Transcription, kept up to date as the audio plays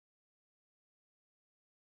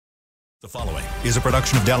The following is a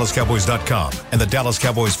production of DallasCowboys.com and the Dallas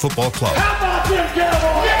Cowboys Football Club. How about them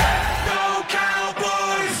Cowboys? Yeah! Go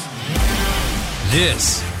Cowboys!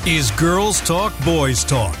 This is Girls Talk, Boys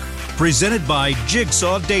Talk, presented by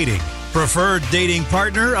Jigsaw Dating, preferred dating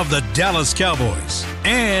partner of the Dallas Cowboys,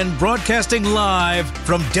 and broadcasting live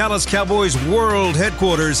from Dallas Cowboys World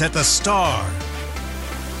Headquarters at the Star.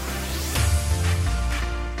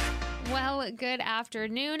 Good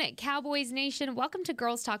afternoon, Cowboys Nation. Welcome to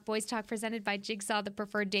Girls Talk, Boys Talk, presented by Jigsaw, the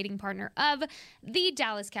preferred dating partner of the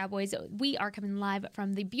Dallas Cowboys. We are coming live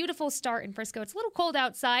from the beautiful Star in Frisco. It's a little cold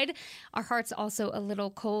outside. Our hearts also a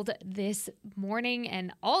little cold this morning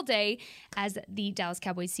and all day as the Dallas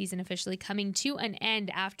Cowboys season officially coming to an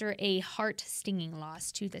end after a heart-stinging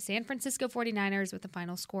loss to the San Francisco 49ers with a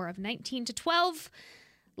final score of 19-12.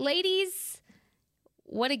 Ladies,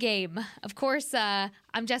 what a game. Of course,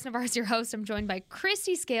 I'm Jess Navarez, your host. I'm joined by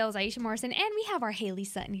Christy Scales, Aisha Morrison, and we have our Haley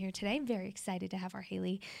Sutton here today. I'm very excited to have our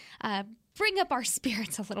Haley bring up our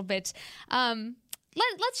spirits a little bit.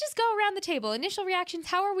 Let's just go around the table. Initial reactions,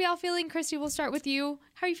 how are we all feeling? Christy, we'll start with you.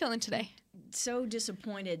 How are you feeling today? So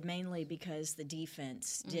disappointed, mainly because the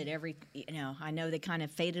defense did I know they kind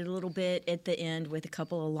of faded a little bit at the end with a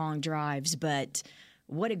couple of long drives, but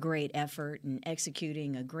what a great effort in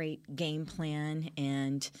executing a great game plan.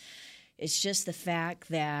 And it's just the fact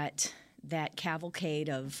that that cavalcade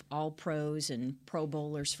of all pros and pro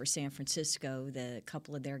bowlers for San Francisco, the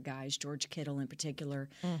couple of their guys, George Kittle in particular,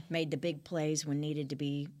 made the big plays when needed to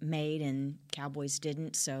be made, and Cowboys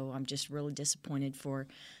didn't. So I'm just really disappointed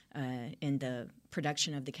in the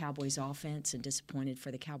production of the Cowboys offense, and disappointed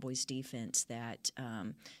for the Cowboys defense that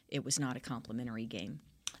it was not a complimentary game.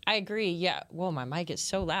 I agree. Yeah. Whoa, my mic is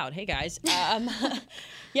so loud. Hey, guys.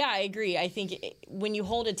 Yeah, I agree. I think when you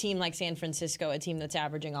hold a team like San Francisco, a team that's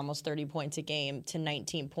averaging almost 30 points a game, to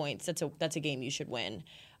 19 points, that's a game you should win.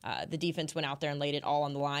 The defense went out there and laid it all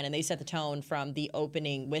on the line, and they set the tone from the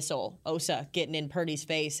opening whistle. Osa getting in Purdy's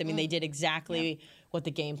face. I mean, they did exactly what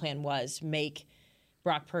the game plan was, make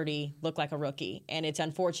Brock Purdy look like a rookie. And it's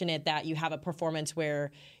unfortunate that you have a performance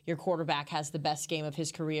where your quarterback has the best game of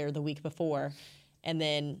his career the week before, and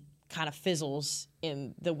then kind of fizzles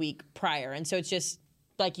in the week prior. And so it's just,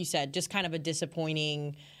 like you said, just kind of a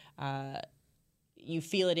disappointing, you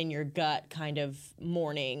feel it in your gut kind of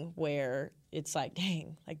morning where it's like,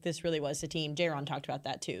 dang, like this really was the team. Jaron talked about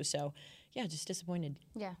that too. So, yeah, just disappointed.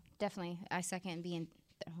 Yeah, definitely. I second being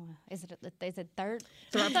is it third?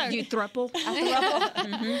 You thruple?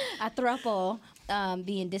 A thruple.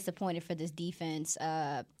 Being disappointed for this defense.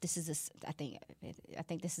 I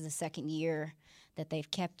think this is the second year that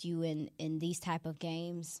they've kept you in these type of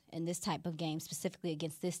games, specifically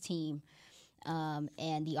against this team.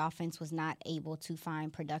 And the offense was not able to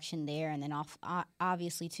find production there. And then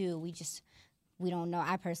obviously too, we don't know.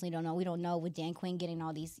 I personally don't know. We don't know with Dan Quinn getting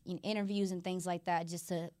all these interviews and things like that.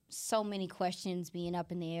 Just so many questions being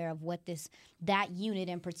up in the air of what that unit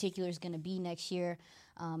in particular is going to be next year,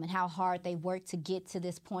 and how hard they worked to get to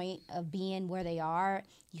this point of being where they are.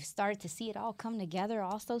 You started to see it all come together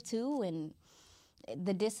also too, and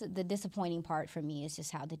the disappointing part for me is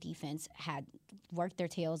just how the defense had worked their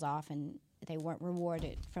tails off and they weren't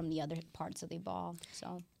rewarded from the other parts of the ball.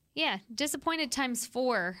 So. Yeah, disappointed times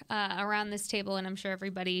 4 around this table, and I'm sure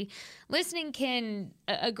everybody listening can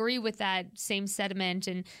agree with that same sentiment.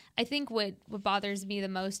 And I think what bothers me the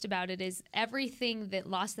most about it is everything that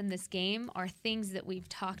lost them this game are things that we've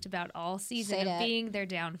talked about all season of being their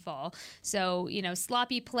downfall. So,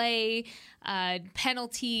 sloppy play,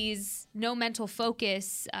 penalties, no mental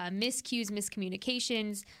focus, miscues,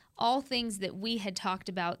 miscommunications, all things that we had talked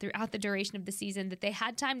about throughout the duration of the season that they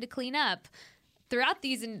had time to clean up throughout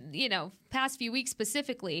these, past few weeks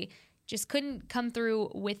specifically, just couldn't come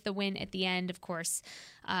through with the win at the end, of course.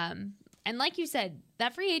 And like you said,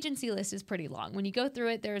 that free agency list is pretty long. When you go through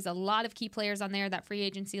it, there's a lot of key players on there, that free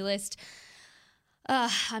agency list.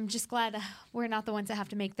 I'm just glad we're not the ones that have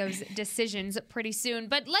to make those decisions pretty soon.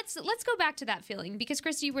 But let's go back to that feeling, because,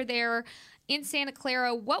 Christy, you were there in Santa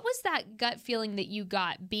Clara. What was that gut feeling that you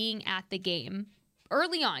got being at the game?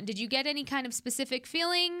 Early on, did you get any kind of specific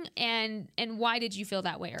feeling, and why did you feel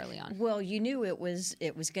that way early on? Well, you knew it was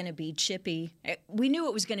going to be chippy. We knew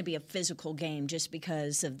it was going to be a physical game just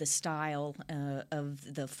because of the style of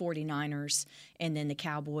the 49ers and then the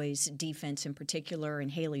Cowboys defense in particular, and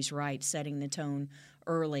Haley's right, setting the tone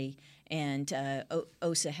early. And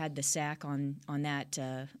Osa had the sack on that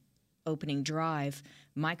opening drive.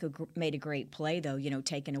 Micah made a great play, though,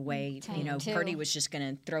 taking away. Purdy was just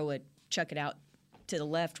going to chuck it out to the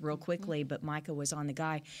left real quickly, but Micah was on the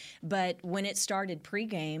guy. But when it started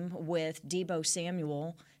pregame with Deebo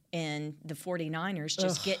Samuel and the 49ers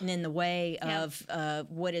just getting in the way of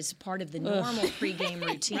what is part of the normal pregame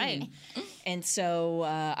routine. Right. And so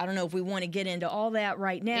I don't know if we want to get into all that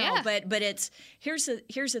right now, Yeah. but it's here's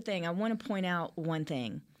the thing. I want to point out one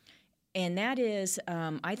thing. And that is,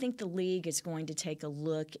 I think the league is going to take a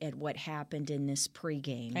look at what happened in this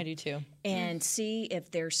pregame. I do too. And see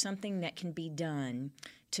if there's something that can be done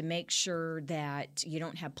to make sure that you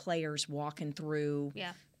don't have players walking through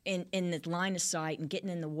in the line of sight and getting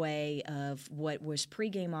in the way of what was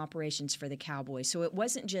pregame operations for the Cowboys. So it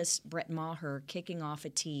wasn't just Brett Maher kicking off a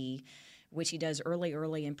tee, which he does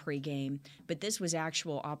early in pregame. But this was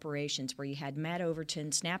actual operations where you had Matt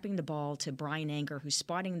Overton snapping the ball to Brian Anger, who's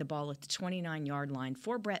spotting the ball at the 29-yard line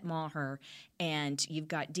for Brett Maher, and you've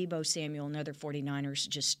got Deebo Samuel and other 49ers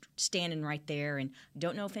just standing right there. And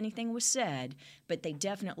don't know if anything was said, but they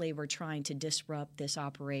definitely were trying to disrupt this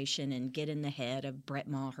operation and get in the head of Brett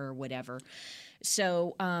Maher, whatever.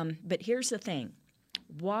 So, but here's the thing.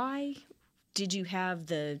 Why did you have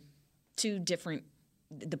the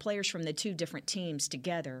players from the two different teams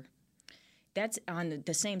together? That's on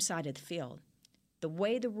the same side of the field. The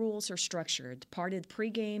way the rules are structured, part of the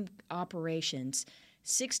pregame operations,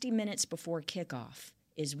 60 minutes before kickoff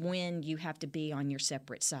is when you have to be on your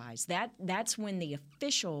separate sides. That's when the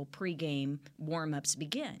official pregame warm-ups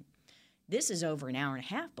begin. This is over an hour and a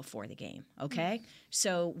half before the game, okay? Mm-hmm.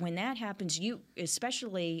 So when that happens,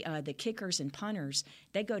 especially the kickers and punters,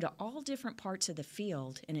 they go to all different parts of the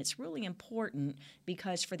field, and it's really important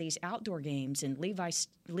because for these outdoor games in Levi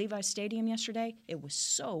Stadium yesterday, it was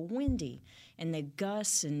so windy, and the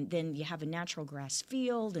gusts, and then you have a natural grass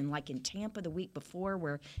field, and like in Tampa the week before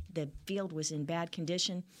where the field was in bad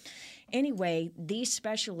condition. Anyway, these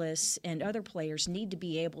specialists and other players need to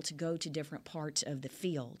be able to go to different parts of the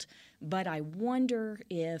field. But I wonder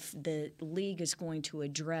if the league is going to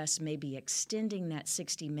address maybe extending that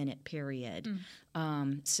 60-minute period.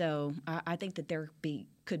 So I think that there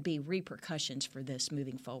could be repercussions for this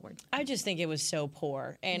moving forward. I just think it was so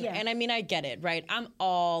poor. And I mean, I get it, right? I'm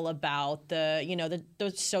all about the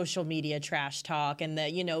social media trash talk and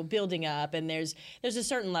the, building up. And there's a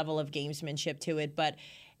certain level of gamesmanship to it. But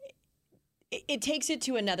it takes it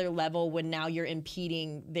to another level when now you're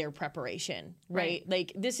impeding their preparation, right?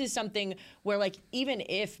 Like, this is something where, like, even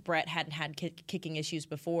if Brett hadn't had kicking issues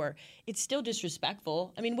before, it's still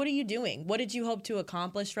disrespectful. I mean, what are you doing? What did you hope to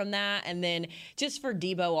accomplish from that? And then just for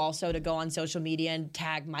Deebo also to go on social media and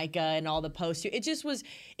tag Micah and all the posts,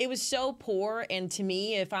 it was so poor. And to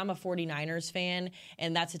me, if I'm a 49ers fan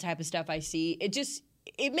and that's the type of stuff I see,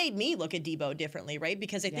 it made me look at Deebo differently, right?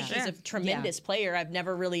 Because I think he's a tremendous player. I've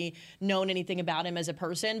never really known anything about him as a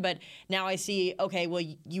person, but now I see, okay, well,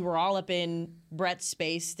 you were all up in Brett's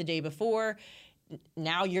space the day before.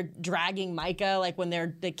 Now you're dragging Micah, like when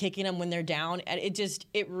they're kicking him when they're down.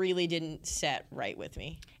 It really didn't set right with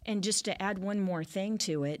me. And just to add one more thing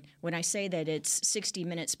to it, when I say that it's 60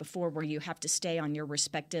 minutes before where you have to stay on your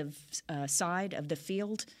respective side of the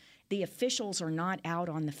field, the officials are not out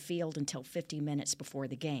on the field until 50 minutes before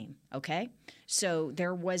the game, okay? So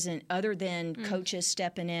there wasn't, other than coaches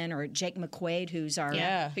stepping in or Jake McQuaid, who's our,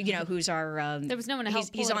 who's our... there was no one to help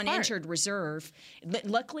He's pull it on apart. injured reserve. But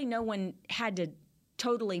luckily, no one had to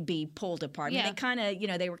totally be pulled apart. Yeah. I mean, they kind of,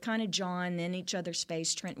 they were kind of jawing in each other's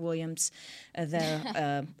face. Trent Williams,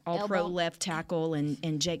 the all-pro left tackle,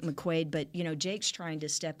 and Jake McQuaid. But, Jake's trying to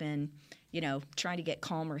step in, trying to get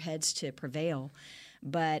calmer heads to prevail.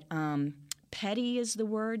 But petty is the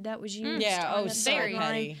word that was used. So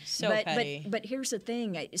petty. So petty. But here's the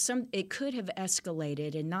thing. It could have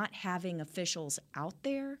escalated, and not having officials out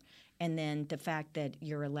there, and then the fact that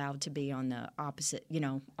you're allowed to be on the opposite,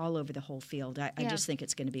 all over the whole field. I just think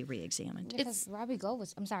it's going to be re-examined. Because Robbie Gold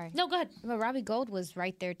was, I'm sorry. No, go ahead. But Robbie Gold was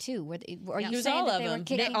right there, too. Are you There's saying all that of they were them.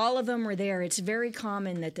 kicking? All of them were there. It's very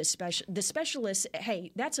common that the specialists,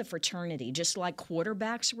 hey, that's a fraternity. Just like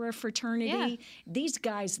quarterbacks were a fraternity. Yeah. These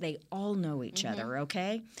guys, they all know each other,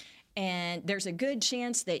 okay? And there's a good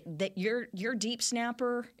chance that your deep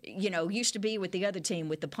snapper, used to be with the other team,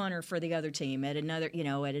 with the punter for the other team at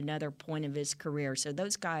another point of his career. So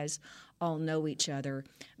those guys all know each other.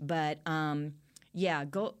 But I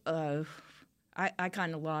kind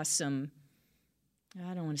of lost some.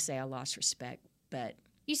 I don't want to say I lost respect, but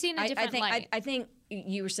You see in a different light. I think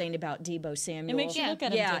you were saying about Deebo Samuel. It makes you look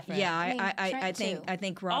at him different. I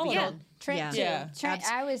think Robbie. All of them. Trent, too. Yeah. Trent,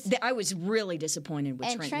 I was really disappointed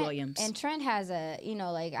with Trent Williams. And Trent has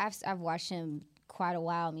I've watched him quite a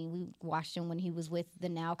while. I mean, we watched him when he was with the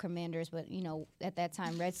now Commanders, but, at that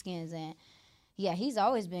time, Redskins. And, yeah, he's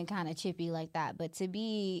always been kind of chippy like that. But to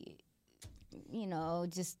be,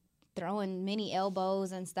 just throwing many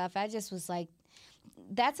elbows and stuff, I just was like,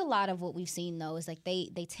 that's a lot of what we've seen, though, is like they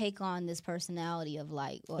take on this personality of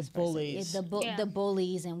like bullies. The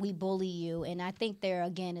bullies, and we bully you. And I think there,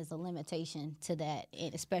 again, is a limitation to that,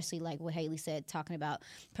 and especially like what Haley said, talking about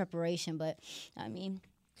preparation. But, I mean,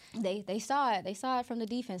 they saw it. They saw it from the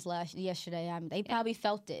defense yesterday. I mean, they probably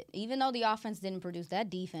felt it. Even though the offense didn't produce that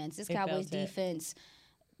defense, this Cowboys defense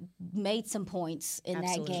made some points in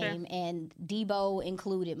that game. And Debo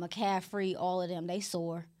included, McCaffrey, all of them, they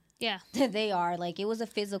soar. Yeah. They are. Like, it was a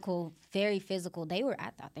physical, very physical.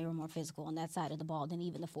 I thought they were more physical on that side of the ball than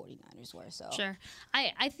even the 49ers were. So Sure.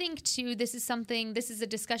 I think, too, this is a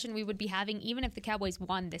discussion we would be having even if the Cowboys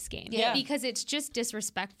won this game. Yeah. Because it's just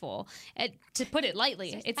disrespectful, to put it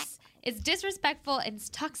lightly. It's disrespectful and it's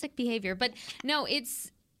toxic behavior. But, no,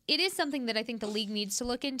 it is something that I think the league needs to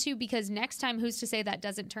look into, because next time, who's to say that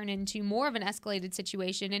doesn't turn into more of an escalated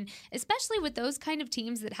situation? And especially with those kind of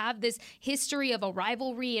teams that have this history of a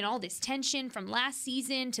rivalry and all this tension from last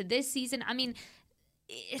season to this season. I mean,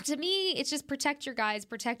 to me, it's just protect your guys,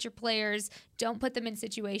 protect your players. Don't put them in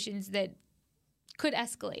situations that could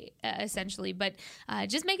escalate, essentially. But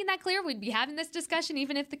just making that clear, we'd be having this discussion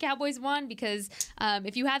even if the Cowboys won, because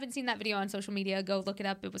if you haven't seen that video on social media, go look it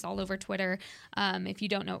up. It was all over Twitter, if you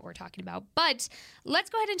don't know what we're talking about. But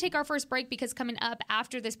let's go ahead and take our first break, because coming up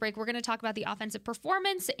after this break, we're going to talk about the offensive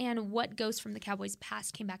performance and what ghosts from the Cowboys'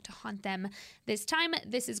 past came back to haunt them this time.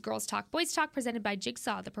 This is Girls Talk, Boys Talk, presented by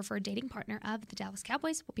Jigsaw, the preferred dating partner of the Dallas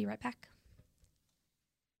Cowboys. We'll be right back.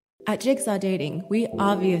 At Jigsaw Dating, we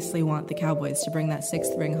obviously want the Cowboys to bring that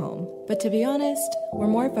 6th ring home. But to be honest, we're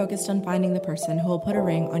more focused on finding the person who will put a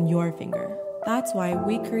ring on your finger. That's why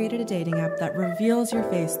we created a dating app that reveals your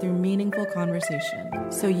face through meaningful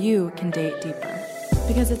conversation, so you can date deeper.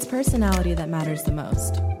 Because it's personality that matters the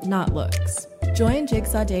most, not looks. Join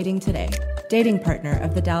Jigsaw Dating today, dating partner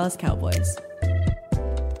of the Dallas Cowboys.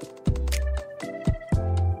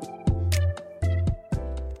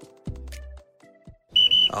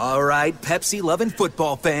 All right, Pepsi-loving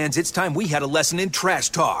football fans, it's time we had a lesson in trash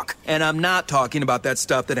talk. And I'm not talking about that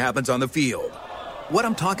stuff that happens on the field. What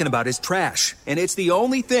I'm talking about is trash, and it's the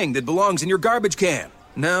only thing that belongs in your garbage can.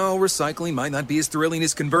 Now, recycling might not be as thrilling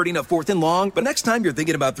as converting a 4th and long, but next time you're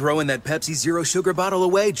thinking about throwing that Pepsi Zero Sugar bottle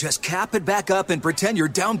away, just cap it back up and pretend you're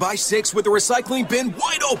down by 6 with the recycling bin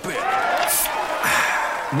wide open.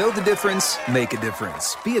 Know the difference? Make a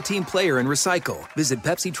difference. Be a team player and recycle. Visit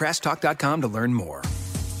PepsiTrashTalk.com to learn more.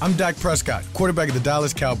 I'm Dak Prescott, quarterback of the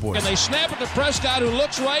Dallas Cowboys. And they snap it to Prescott, who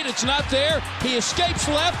looks right. It's not there. He escapes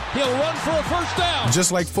left. He'll run for a first down.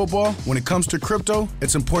 Just like football, when it comes to crypto,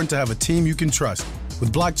 it's important to have a team you can trust.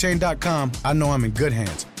 With Blockchain.com, I know I'm in good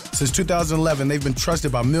hands. Since 2011, they've been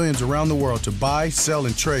trusted by millions around the world to buy, sell,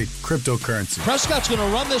 and trade cryptocurrency. Prescott's going to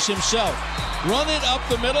run this himself. Run it up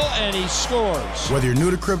the middle, and he scores. Whether you're new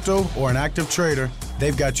to crypto or an active trader,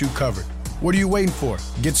 they've got you covered. What are you waiting for?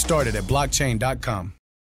 Get started at Blockchain.com.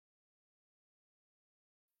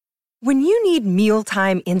 When you need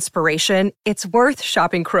mealtime inspiration, it's worth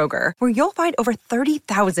shopping Kroger, where you'll find over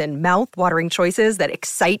 30,000 mouth-watering choices that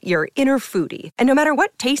excite your inner foodie. And no matter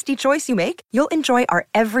what tasty choice you make, you'll enjoy our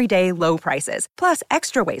everyday low prices, plus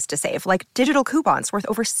extra ways to save, like digital coupons worth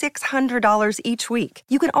over $600 each week.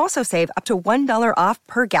 You can also save up to $1 off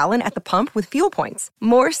per gallon at the pump with fuel points.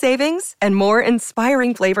 More savings and more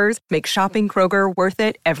inspiring flavors make shopping Kroger worth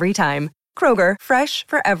it every time. Kroger, fresh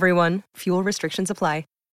for everyone. Fuel restrictions apply.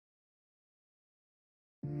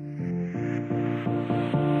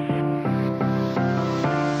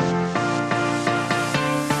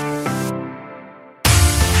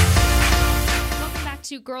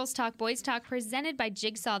 To Girls Talk, Boys Talk, presented by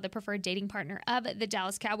Jigsaw, the preferred dating partner of the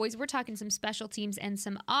Dallas Cowboys. We're talking some special teams and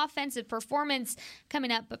some offensive performance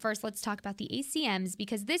coming up. But first, let's talk about the ACMs,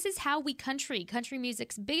 because this is how we country. Country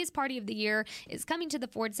music's biggest party of the year is coming to the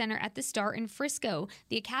Ford Center at the Star in Frisco.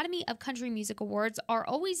 The Academy of Country Music Awards are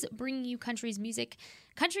always bringing you country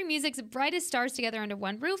music's brightest stars together under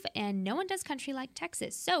one roof, and no one does country like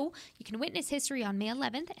Texas. So you can witness history on May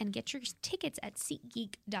 11th and get your tickets at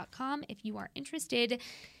SeatGeek.com if you are interested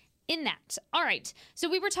in that. All right, so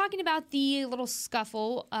we were talking about the little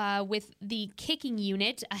scuffle with the kicking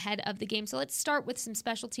unit ahead of the game. So let's start with some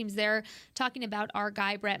special teams there, talking about our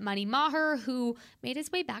guy, Brett Money Maher, who made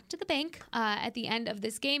his way back to the bank at the end of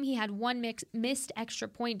this game. He had one missed extra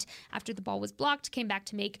point after the ball was blocked, came back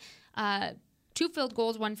to make 2 field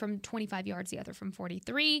goals, one from 25 yards, the other from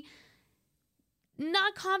 43.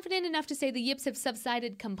 Not confident enough to say the yips have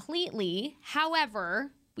subsided completely.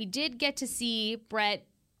 However, we did get to see Brett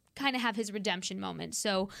kind of have his redemption moment.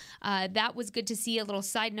 So that was good to see. A little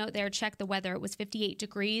side note there, check the weather. It was 58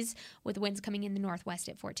 degrees with winds coming in the northwest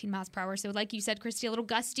at 14 miles per hour. So like you said, Christy, a little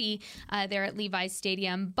gusty there at Levi's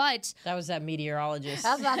Stadium. But that was that meteorologist.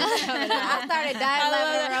 I started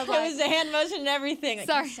dying. It was the hand motion and everything. Like,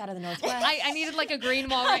 sorry. Out of the northwest. I needed like a green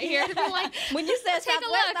wall right here to be like, when you said take southwest, a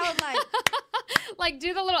look. I was like, like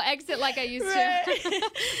do the little exit like I used to.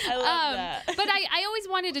 I love that. But I always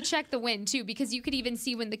wanted to check the wind too, because you could even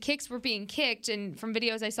see when the kicks were being kicked, and from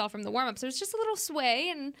videos I saw from the warm-ups, there was just a little sway,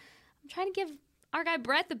 and I'm trying to give our guy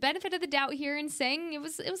Brett the benefit of the doubt here and saying it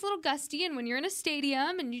was a little gusty, and when you're in a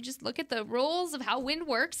stadium and you just look at the rules of how wind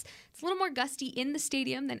works, it's a little more gusty in the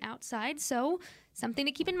stadium than outside, so something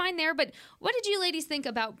to keep in mind there. But what did you ladies think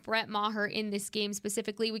about Brett Maher in this game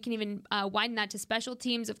specifically? We can even widen that to special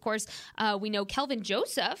teams. Of course, we know Kelvin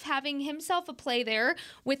Joseph having himself a play there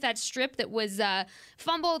with that strip that was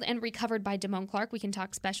fumbled and recovered by Damone Clark. We can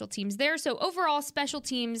talk special teams there. So overall, special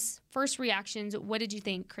teams, first reactions, what did you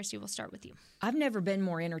think? Christy, we'll start with you. I've never been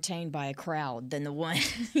more entertained by a crowd than the one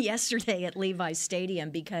yesterday at Levi's Stadium,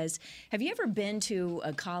 because have you ever been to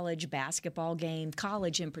a college basketball game,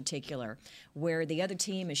 college in particular, where the other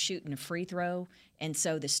team is shooting a free throw, and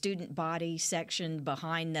so the student body section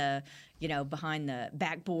behind the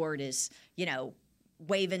backboard is,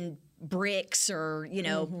 waving bricks or,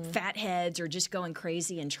 fat heads or just going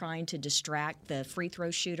crazy and trying to distract the free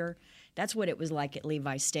throw shooter? That's what it was like at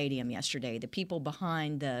Levi's Stadium yesterday. The people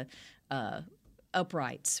behind the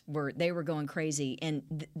uprights were going crazy,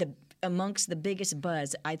 and amongst the biggest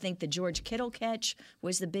buzz, I think the George Kittle catch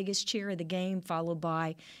was the biggest cheer of the game, followed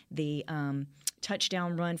by the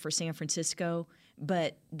touchdown run for San Francisco.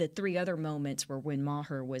 But the three other moments were when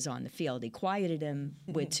Maher was on the field. He quieted him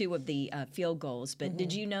with two of the field goals. But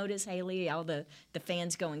did you notice, Haley, all the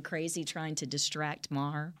fans going crazy trying to distract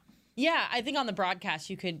Maher? Yeah, I think on the broadcast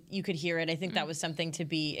you could hear it. I think that was something to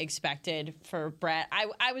be expected for Brett.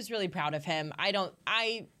 I was really proud of him.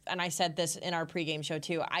 And I said this in our pregame show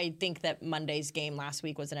too. I think that Monday's game last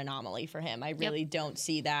week was an anomaly for him. I really don't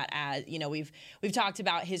see that as, we've talked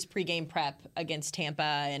about his pregame prep against Tampa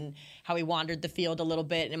and how he wandered the field a little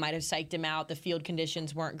bit and it might have psyched him out. The field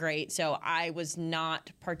conditions weren't great. So I was not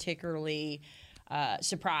particularly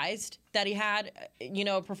surprised that he had,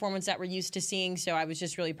 a performance that we're used to seeing. So I was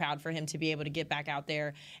just really proud for him to be able to get back out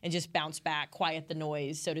there and just bounce back, quiet the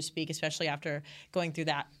noise, so to speak, especially after going through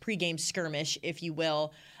that pregame skirmish, if you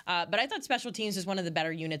will. But I thought special teams was one of the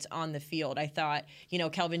better units on the field. I thought,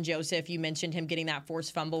 Kelvin Joseph, you mentioned him getting that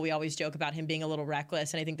forced fumble. We always joke about him being a little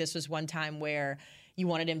reckless. And I think this was one time where you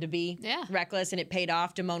wanted him to be reckless, and it paid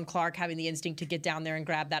off. Damone Clark having the instinct to get down there and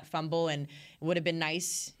grab that fumble. And it would have been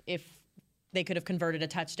nice if they could have converted a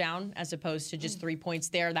touchdown as opposed to just 3 points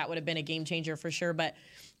there. That would have been a game changer for sure. But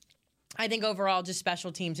I think overall, just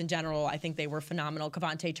special teams in general, I think they were phenomenal.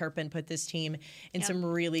 KaVontae Turpin put this team in some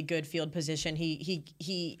really good field position.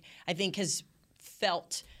 He I think has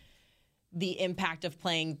felt the impact of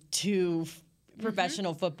playing two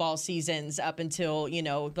professional football seasons up until,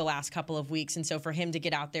 the last couple of weeks. And so for him to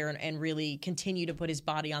get out there and really continue to put his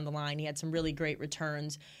body on the line, he had some really great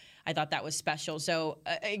returns. I thought that was special. So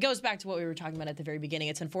it goes back to what we were talking about at the very beginning.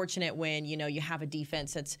 It's unfortunate when, you have a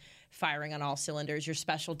defense that's firing on all cylinders. Your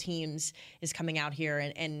special teams is coming out here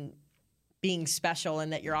and being special,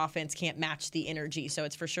 and that your offense can't match the energy. So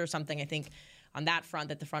it's for sure something I think on that front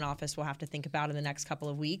that the front office will have to think about in the next couple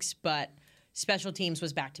of weeks. But special teams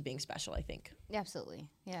was back to being special, I think. Absolutely.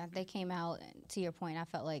 Yeah, they came out, and to your point, I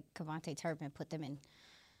felt like KaVontae Turpin put them in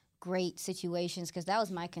great situations, because that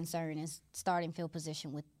was my concern, is starting field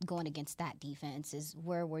position with going against that defense, is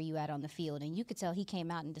where were you at on the field? And you could tell he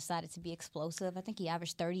came out and decided to be explosive. I think he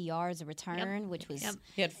averaged 30 yards a return, which was...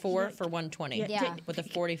 He had 4 for 120, with a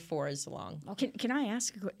 44 is long. Okay. Can I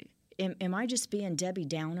ask, am I just being Debbie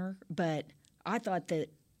Downer? But I thought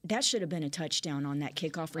that should have been a touchdown on that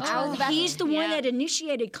kickoff return. He's the one that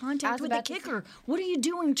initiated contact with the kicker. What are you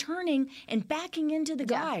doing turning and backing into the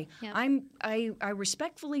guy? Yeah. I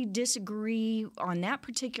respectfully disagree on that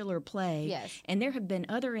particular play. Yes. And there have been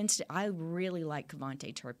other instances. I really like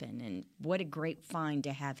KaVontae Turpin, and what a great find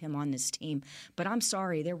to have him on this team. But I'm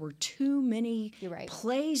sorry, there were too many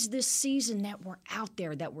plays this season that were out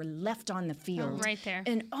there that were left on the field. Right there.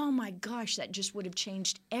 And oh my gosh, that just would have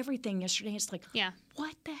changed everything yesterday. It's like,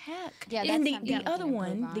 what the heck? Yeah, and the other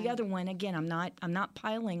one, again, I'm not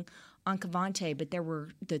piling on KaVontae, but there were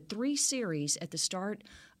the 3 series at the start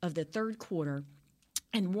of the third quarter,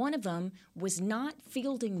 and one of them was not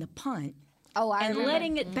fielding the punt. And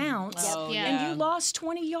letting it bounce, and you lost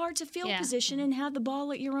 20 yards of field position and had the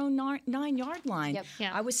ball at your own 9-yard line.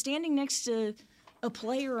 I was standing next to a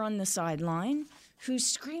player on the sideline who's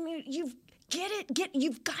screaming, you've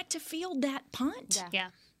got to field that punt.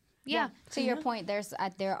 Yeah. To your point,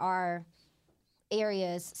 there are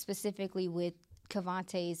areas specifically with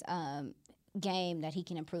Cavante's game that he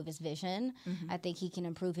can improve his vision. I think he can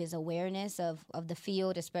improve his awareness of the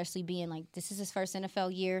field, especially being like this is his first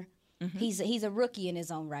NFL year. He's a rookie in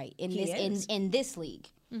his own right in this league.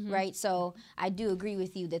 Right, so I do agree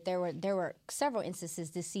with you that there were several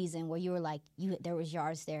instances this season where you were like, there was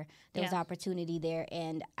yards there, there was opportunity there,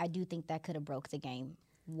 and I do think that could have broke the game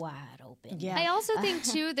wide open. Yeah. I also think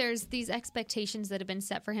too there's these expectations that have been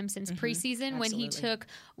set for him since preseason when he took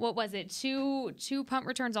two punt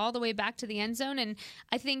returns all the way back to the end zone, and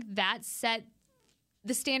I think that set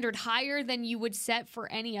the standard higher than you would set for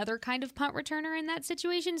any other kind of punt returner in that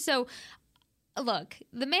situation. So look,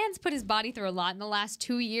 the man's put his body through a lot in the last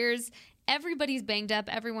 2 years. Everybody's banged up,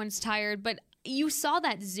 everyone's tired, but you saw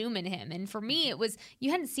that zoom in him, and for me, it was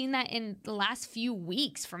you hadn't seen that in the last few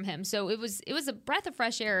weeks from him. So it was a breath of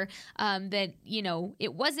fresh air that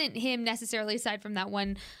it wasn't him necessarily, aside from that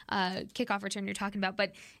one kickoff return you're talking about,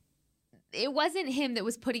 but it wasn't him that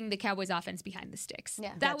was putting the Cowboys offense behind the sticks.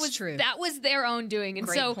 Yeah, that's true. That was their own doing, and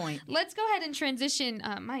Great point. Let's go ahead and transition.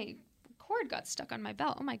 My cord got stuck on my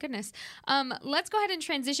belt. Oh my goodness. Let's go ahead and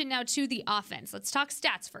transition now to the offense. Let's talk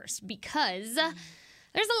stats first because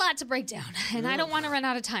there's a lot to break down, and I don't want to run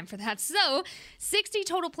out of time for that. So 60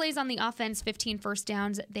 total plays on the offense, 15 first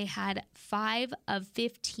downs. They had 5 of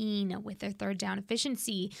 15 with their third down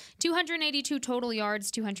efficiency, 282 total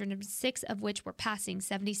yards, 206 of which were passing,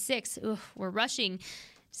 76 were rushing.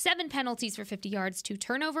 7 penalties for 50 yards, 2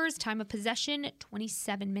 turnovers, time of possession,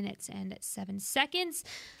 27 minutes and 7 seconds.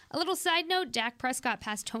 A little side note, Dak Prescott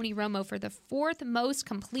passed Tony Romo for the 4th most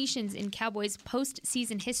completions in Cowboys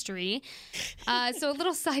postseason history. So a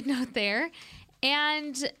little side note there.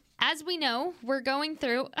 And as we know, we're going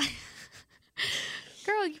through...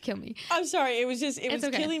 Girl, you kill me. I'm sorry. It was okay.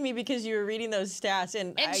 killing me because you were reading those stats.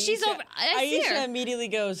 And she's over... Aisha immediately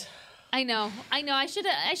goes... I know. I should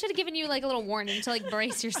have given you like a little warning to like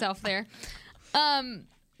brace yourself there.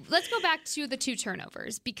 Let's go back to the 2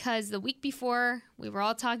 turnovers because the week before we were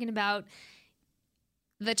all talking about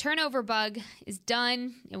the turnover bug is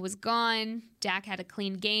done. It was gone. Dak had a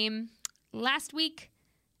clean game. Last week,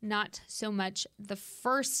 not so much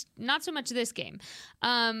this game.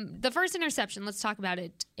 The first interception, let's talk about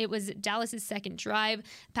it. It was Dallas's second drive.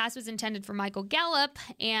 Pass was intended for Michael Gallup,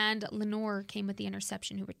 and Lenore came with the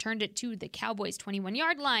interception, who returned it to the Cowboys'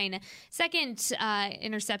 21-yard line. Second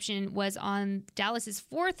interception was on Dallas's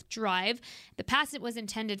 4th drive. The pass that was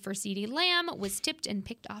intended for CeeDee Lamb was tipped and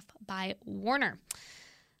picked off by Warner.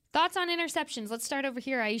 Thoughts on interceptions? Let's start over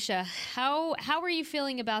here, Aisha. How are you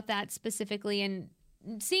feeling about that specifically, and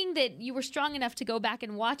seeing that you were strong enough to go back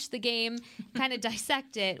and watch the game, kind of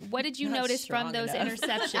dissect it, what did you notice from those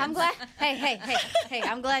interceptions? I'm glad. Hey!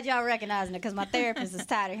 I'm glad y'all recognizing it because my therapist is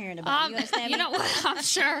tired of hearing about it. You understand me? You know what? I'm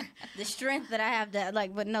sure the strength that I have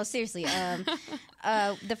but no, seriously.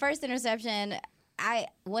 The first interception.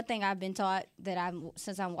 One thing I've been taught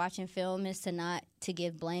since I'm watching film is to not to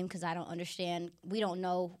give blame because I don't understand. We don't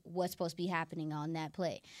know what's supposed to be happening on that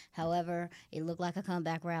play. However, it looked like a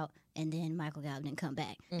comeback route, and then Michael Gallup didn't come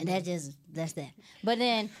back, and that's that. But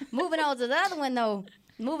then moving on to the other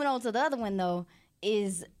one though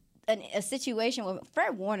is a situation where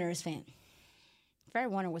Fred Warner is fan. Fred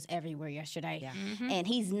Warner was everywhere yesterday, and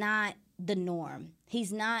he's not the norm.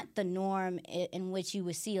 He's not the norm in which you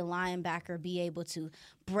would see a linebacker be able to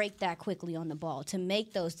break that quickly on the ball, to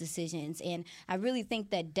make those decisions. And I really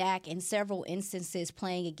think that Dak, in several instances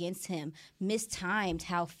playing against him, mistimed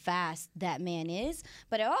how fast that man is.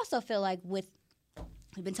 But I also feel like we've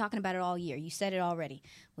been talking about it all year. You said it already.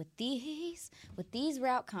 With these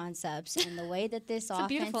route concepts and the way that this offense a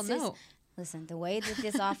beautiful note. Listen, the way that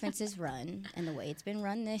this offense is run and the way it's been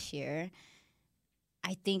run this year,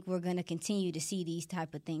 I think we're going to continue to see these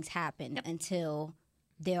type of things happen until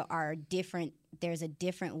there's a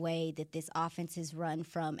different way that this offense is run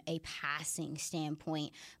from a passing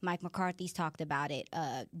standpoint. Mike McCarthy's talked about it.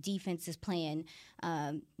 Defense is playing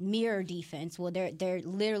mirror defense. Well, they're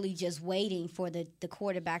literally just waiting for the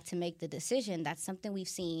quarterback to make the decision. That's something we've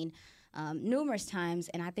seen numerous times,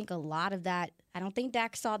 and I think a lot of that, I don't think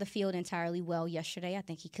Dak saw the field entirely well yesterday. I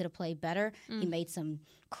think he could have played better. He made some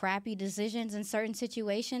crappy decisions in certain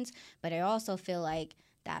situations, but I also feel like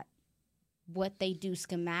that what they do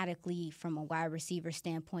schematically from a wide receiver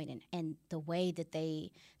standpoint and the way that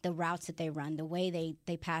the routes that they run, the way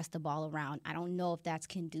they pass the ball around, I don't know if that's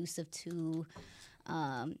conducive to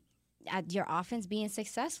your offense being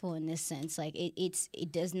successful in this sense. Like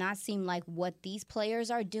it does not seem like what these players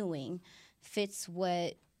are doing fits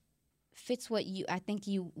what fits what I think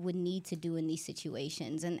you would need to do in these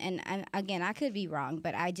situations. And again, I could be wrong,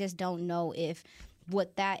 but I just don't know if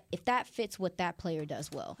that fits what that player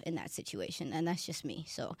does well in that situation. And that's just me.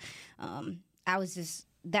 So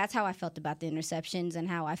that's how I felt about the interceptions, and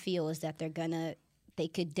how I feel is that they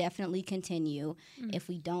could definitely continue if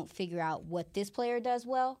we don't figure out what this player does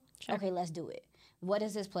well. Sure. Okay, let's do it. What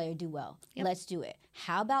does this player do well? Yep. Let's do it.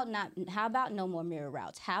 How about no more mirror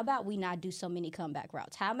routes? How about we not do so many comeback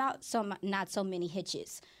routes? How about not so many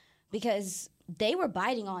hitches? Because they were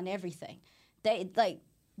biting on everything.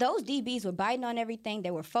 Those DBs were biting on everything.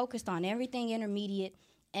 They were focused on everything intermediate.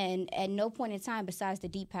 And at no point in time, besides the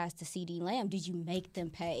deep pass to CeeDee Lamb, did you make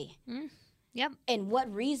them pay. Yep. And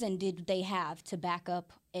what reason did they have to back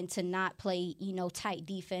up and to not play, tight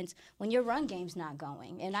defense when your run game's not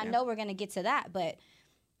going? And sure. I know we're going to get to that, but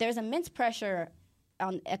there's immense pressure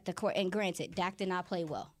at the court. And granted, Dak did not play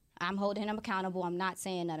well. I'm holding him accountable. I'm not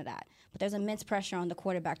saying none of that. But there's immense pressure on the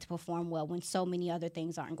quarterback to perform well when so many other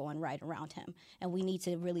things aren't going right around him. And we need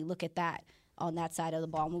to really look at that on that side of the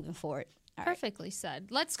ball moving forward. All Perfectly said.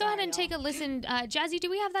 Let's go ahead and take a listen. Jazzy, do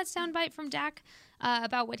we have that soundbite from Dak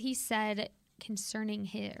about what he said concerning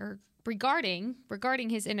regarding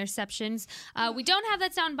his interceptions? We don't have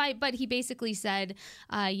that soundbite, but he basically said,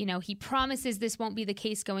 he promises this won't be the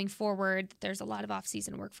case going forward. There's a lot of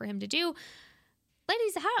offseason work for him to do.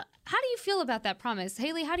 Ladies, how do you feel about that promise?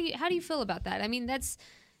 Haley, how do you feel about that? I mean,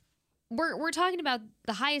 we're talking about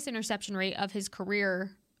the highest interception rate of his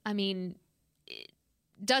career. I mean,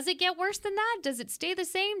 does it get worse than that? Does it stay the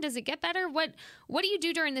same? Does it get better? What do you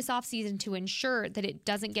do during this offseason to ensure that it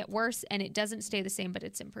doesn't get worse and it doesn't stay the same, but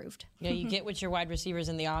it's improved? You get with your wide receivers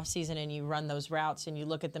in the offseason and you run those routes and you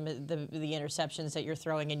look at the interceptions that you're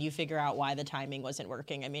throwing and you figure out why the timing wasn't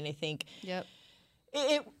working. I mean, I think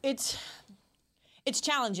it's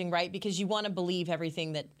challenging, right? Because you want to believe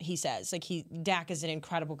everything that he says. Dak is an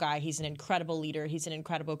incredible guy. He's an incredible leader. He's an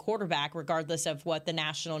incredible quarterback, regardless of what the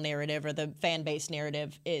national narrative or the fan base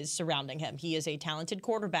narrative is surrounding him. He is a talented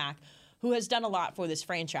quarterback who has done a lot for this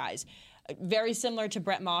franchise. Very similar to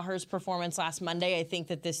Brett Maher's performance last Monday. I think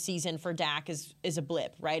that this season for Dak is a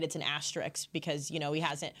blip, right? It's an asterisk because, we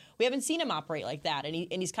haven't seen him operate like that. And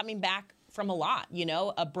he's coming back from a lot,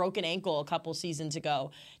 a broken ankle a couple seasons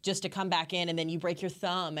ago, just to come back in and then you break your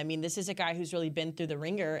thumb. I mean, this is a guy who's really been through the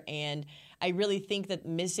ringer, and I really think that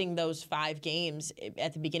missing those 5 games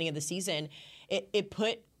at the beginning of the season, it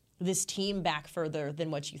put this team back further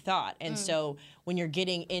than what you thought. And so when you're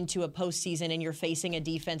getting into a postseason and you're facing a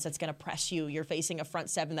defense that's going to press you, you're facing a front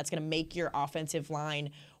seven that's going to make your offensive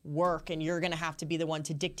line work, and you're going to have to be the one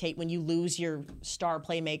to dictate when you lose your star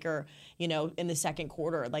playmaker, in the second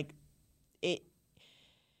quarter.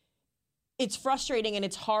 It's frustrating and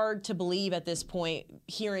it's hard to believe at this point,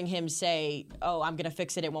 hearing him say, "Oh, I'm going to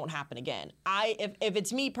fix it. It won't happen again." If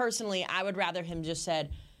it's me personally, I would rather him just said,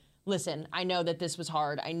 "Listen, I know that this was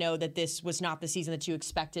hard. I know that this was not the season that you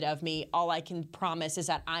expected of me. All I can promise is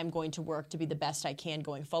that I'm going to work to be the best I can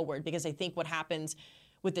going forward." Because I think what happens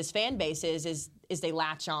with this fan base is they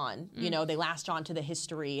latch on. They latch on to the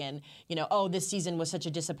history and, this season was such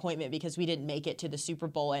a disappointment because we didn't make it to the Super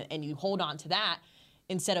Bowl, and you hold on to that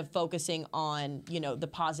instead of focusing on, the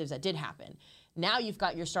positives that did happen. Now you've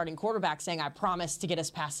got your starting quarterback saying, "I promise to get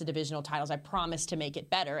us past the divisional titles. I promise to make it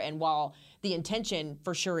better." And while the intention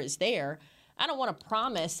for sure is there, I don't want to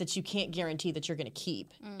promise that you can't guarantee that you're going to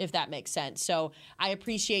keep, if that makes sense. So I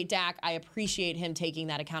appreciate Dak. I appreciate him taking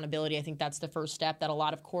that accountability. I think that's the first step that a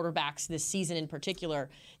lot of quarterbacks this season in particular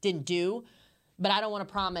didn't do. But I don't want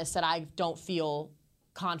to promise that I don't feel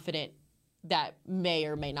confident that may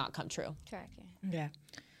or may not come true. Yeah.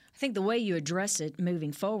 I think the way you address it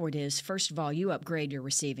moving forward is, first of all, you upgrade your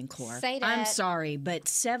receiving core. Say that. I'm sorry, but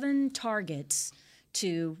 7 targets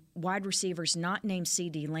to wide receivers not named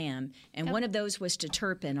CeeDee Lamb, and one of those was to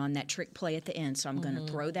Turpin on that trick play at the end, so I'm going to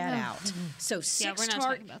throw that out. So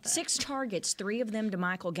 6 targets, 3 of them to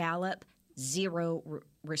Michael Gallup, 0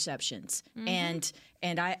 receptions.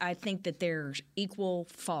 And I think that there's equal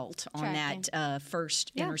fault on that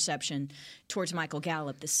first interception towards Michael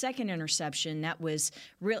Gallup. The second interception, that was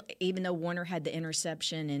real. Even though Warner had the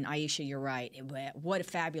interception, and Aisha, you're right. What a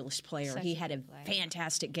fabulous player. He had a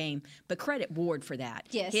fantastic game. But credit Ward for that.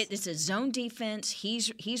 Yes. It's a zone defense.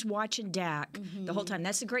 He's watching Dak the whole time.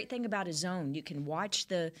 That's the great thing about a zone. You can watch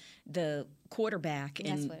the quarterback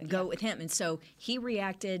and go with him. And so he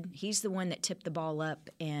reacted. He's the one that tipped the ball up,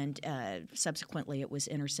 and subsequently it was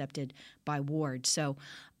intercepted by Ward. So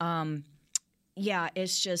Yeah,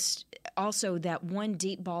 it's just also that one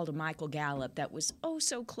deep ball to Michael Gallup that was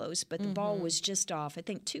so close, but the ball was just off. I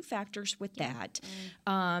think two factors with that.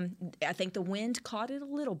 I think the wind caught it a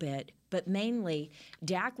little bit, but mainly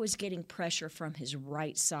Dak was getting pressure from his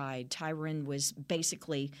right side. Tyron was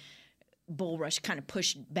basically bull rush, kind of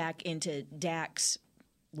pushed back into Dak's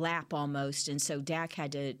lap almost, and so Dak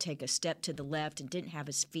had to take a step to the left and didn't have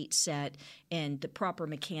his feet set and the proper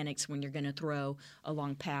mechanics when you're going to throw a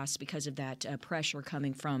long pass because of that pressure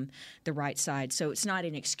coming from the right side. So it's not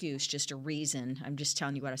an excuse, just a reason. I'm just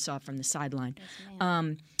telling you what I saw from the sideline.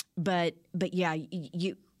 Yes, but yeah,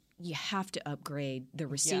 you have to upgrade the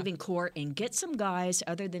receiving core and get some guys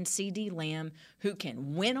other than CD Lamb who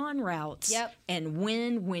can win on routes and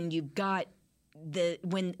win when you've got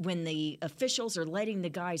when the officials are letting the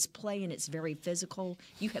guys play and it's very physical.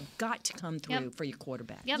 You have got to come through for your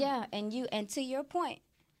quarterback. Yeah, and to your point,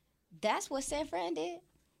 that's what San Fran did.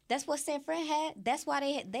 That's what San Fran had. That's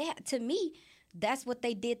why they had, to me, that's what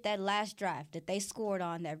they did that last drive that they scored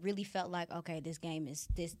on that really felt like, okay, this game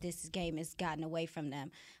has gotten away from them,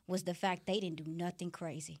 was the fact they didn't do nothing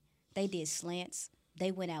crazy. They did slants.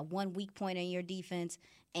 They went at one weak point in your defense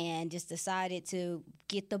and just decided to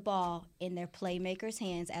get the ball in their playmakers'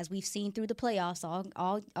 hands, as we've seen through the playoffs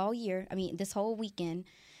all year. I mean, this whole weekend.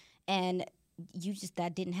 And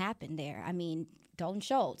that didn't happen there. I mean, Dalton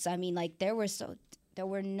Schultz. I mean, like, there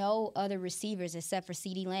were no other receivers except for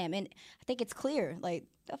CeeDee Lamb. And I think it's clear, like,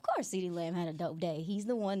 of course CeeDee Lamb had a dope day. He's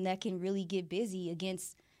the one that can really get busy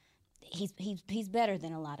against he's better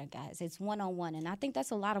than a lot of guys. It's one-on-one. And I think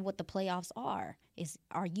that's a lot of what the playoffs are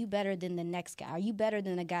you better than the next guy? Are you better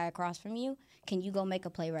than the guy across from you? Can you go make a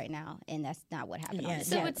play right now? And that's not what happened on the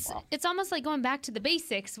side of the ball. It's almost like going back to the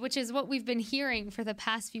basics, which is what we've been hearing for the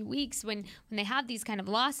past few weeks when they have these kind of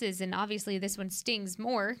losses. And obviously this one stings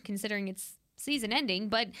more considering it's season ending,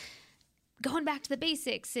 but going back to the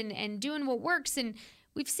basics and doing what works. And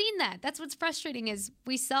we've seen that. That's what's frustrating is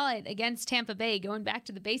we saw it against Tampa Bay, going back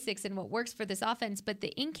to the basics and what works for this offense. But the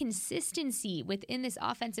inconsistency within this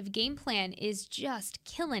offensive game plan is just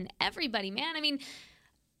killing everybody, man. I mean,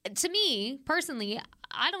 to me, personally,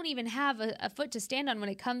 I don't even have a foot to stand on when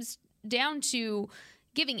it comes down to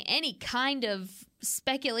giving any kind of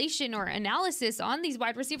speculation or analysis on these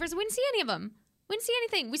wide receivers. We didn't see any of them. We didn't see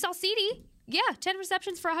anything. We saw CeeDee. Yeah, 10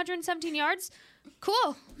 receptions for 117 yards.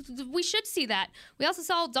 Cool. We should see that. We also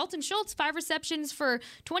saw Dalton Schultz, 5 receptions for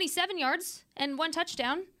 27 yards and 1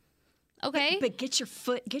 touchdown. Okay. But get your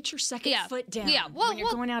second foot down when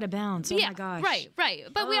you're going out of bounds. Oh my gosh. Right.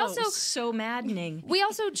 But we also so maddening. We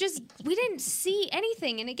also we didn't see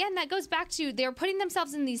anything. And again, that goes back to they're putting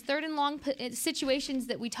themselves in these third and long situations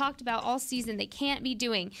that we talked about all season they can't be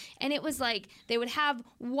doing. And it was like they would have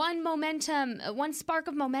one spark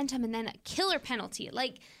of momentum and then a killer penalty.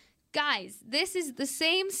 Like, guys, this is the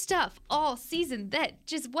same stuff all season that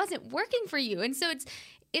just wasn't working for you. And so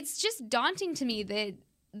it's just daunting to me that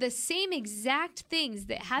the same exact things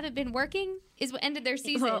that haven't been working is what ended their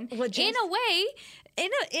season in a way,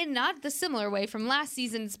 in not the similar way from last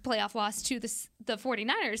season's playoff loss to the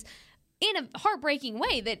 49ers, in a heartbreaking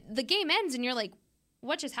way that the game ends and you're like,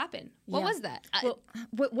 what just happened? What was that?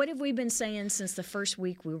 What have we been saying since the first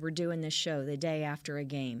week we were doing this show, the day after a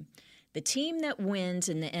game? The team that wins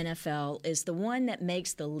in the NFL is the one that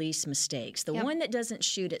makes the least mistakes, the one that doesn't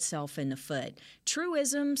shoot itself in the foot.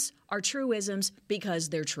 Truisms are truisms because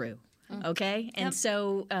they're true, okay? And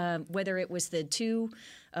so whether it was the 2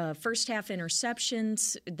 first-half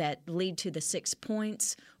interceptions that lead to the 6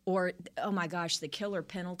 points or, oh, my gosh, the killer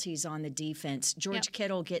penalties on the defense. George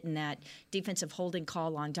Kittle getting that defensive holding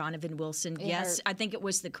call on Donovan Wilson. Yes, I think it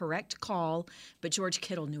was the correct call, but George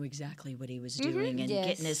Kittle knew exactly what he was doing and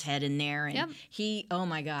getting his head in there. And he, oh,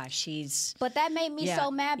 my gosh, he's... But that made me so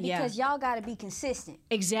mad because y'all got to be consistent.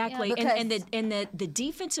 Exactly. And the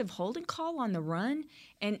defensive holding call on the run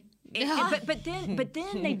and... But then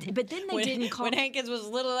they didn't call. When Hankins was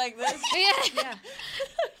little like this.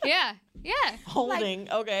 Yeah. Holding,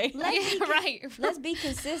 okay. Let's be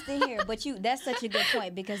consistent here. But that's such a good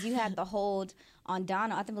point because you had the hold on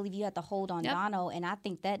Dono. I believe you had the hold on Dono, and I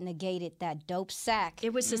think that negated that dope sack.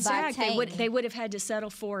 It was a sack. They would have had to settle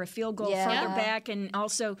for a field goal further back, and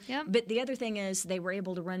also. But the other thing is they were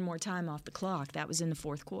able to run more time off the clock. That was in the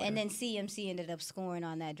fourth quarter. And then CMC ended up scoring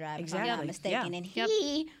on that drive. Exactly. If I'm not mistaken, and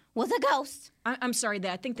he was a ghost. I'm sorry.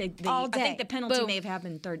 I think I think the penalty may have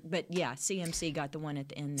happened third, but yeah, CMC got the one at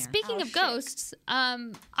the end there. Speaking of ghosts,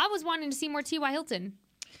 I was wanting to see more T.Y. Hilton.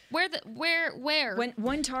 Where?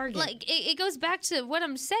 One target. Like it goes back to what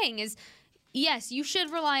I'm saying is yes, you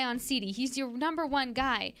should rely on CeeDee. He's your number one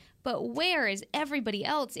guy. But where is everybody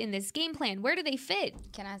else in this game plan? Where do they fit?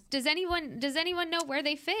 Does anyone know where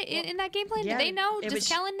they fit in that game plan? Yeah, do they know? Does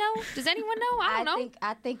Kellen know? Does anyone know? I don't know.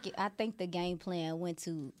 I think the game plan went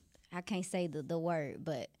to, I can't say the word,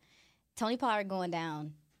 but Tony Pollard going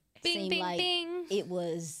down seemed like it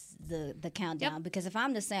was the countdown. Yep. Because if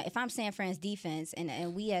I'm San Fran's defense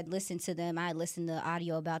and we had listened to them, I had listened to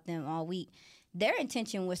audio about them all week. Their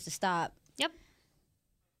intention was to stop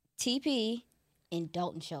TP and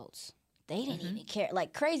Dalton Schultz. They didn't even care.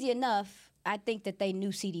 Like, crazy enough, I think that they knew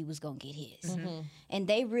CeeDee was going to get his. And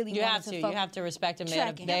they really wanted to. You have to respect them.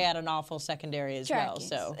 They had an awful secondary as well.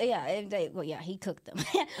 So yeah, he cooked them.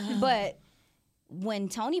 But when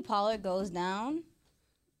Tony Pollard goes down,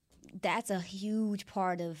 that's a huge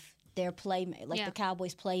part of their play, the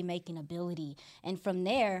Cowboys' playmaking ability. And from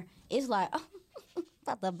there, it's like,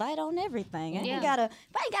 about to bite on everything. I ain't gotta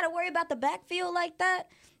worry about the backfield like that.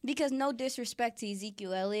 Because no disrespect to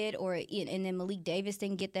Ezekiel Elliott and then Malik Davis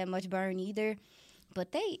didn't get that much burn either,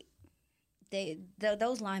 but those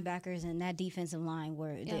linebackers and that defensive line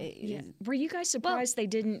were. Were you guys surprised they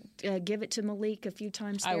didn't give it to Malik a few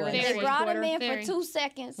times there? They brought him in for 2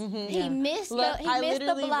 seconds. He missed the block. I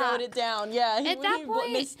literally wrote it down. Yeah, at that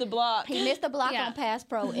point, missed the block. He missed the block on Pass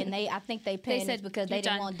Pro, and I think they panicked because they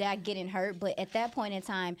didn't want Dak getting hurt. But at that point in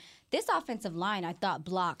time, this offensive line I thought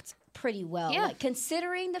blocked pretty well. Like,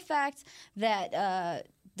 considering the fact that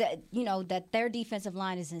that their defensive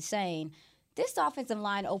line is insane. This offensive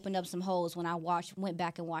line opened up some holes when I went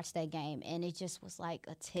back and watched that game, and it just was like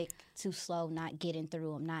a tick too slow, not getting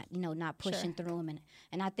through them, not pushing through them,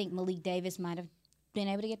 and I think Malik Davis might have been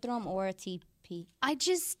able to get through them or a TP. I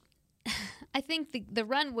think the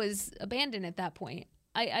run was abandoned at that point.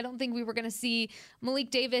 I don't think we were going to see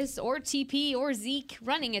Malik Davis or TP or Zeke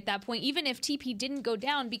running at that point, even if TP didn't go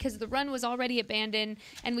down, because the run was already abandoned.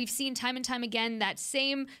 And we've seen time and time again that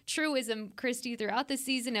same truism, Christy, throughout the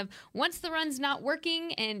season of once the run's not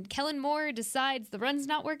working and Kellen Moore decides the run's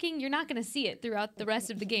not working, you're not going to see it throughout the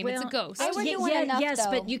rest of the game. It's a ghost.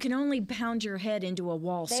 But you can only pound your head into a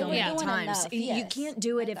wall so many times. You can't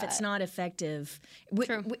do it if it's not effective.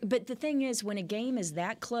 True. But the thing is, when a game is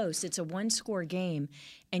that close, it's a one-score game,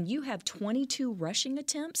 and you have 22 rushing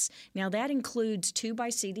attempts. Now, that includes 2 by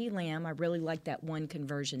CeeDee Lamb. I really like that one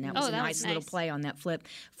conversion. That was a nice little play on that flip.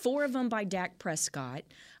 4 of them by Dak Prescott.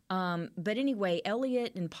 But anyway,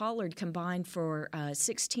 Elliott and Pollard combined for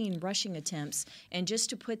 16 rushing attempts. And just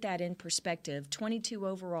to put that in perspective, 22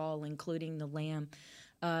 overall, including the Lamb.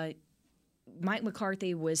 Mike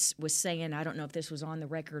McCarthy was saying, I don't know if this was on the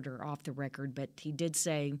record or off the record, but he did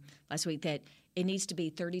say last week that it needs to be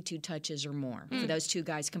 32 touches or more for those 2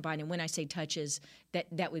 guys combined. And when I say touches,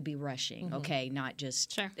 that would be rushing, okay, not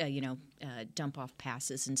just dump off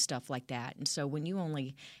passes and stuff like that. And so when you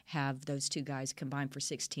only have those 2 guys combined for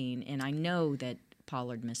 16, and I know that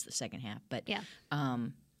Pollard missed the second half, but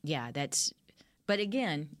that's. But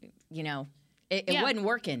again, It wasn't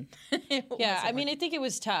working. I mean, I think it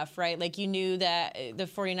was tough, right? Like, you knew that the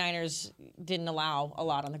 49ers didn't allow a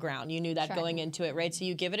lot on the ground. You knew that going into it, right? So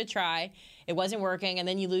you give it a try. It wasn't working, and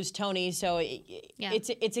then you lose Tony. So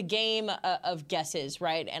it's a game of guesses,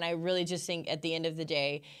 right? And I really just think at the end of the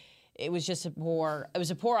day, it was just a poor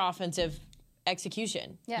offensive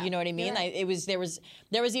execution. You know what I mean? Like,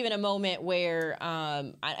 there was even a moment where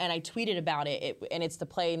and I tweeted about it, and it's the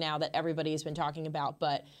play now that everybody has been talking about,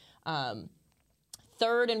 but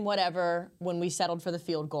 3rd and whatever when we settled for the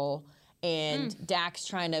field goal, and Dak's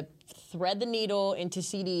trying to thread the needle into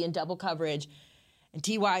CeeDee in double coverage, and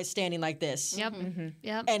T.Y. is standing like this. Yep.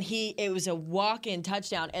 Yep. And it was a walk-in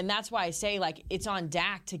touchdown, and that's why I say, like, it's on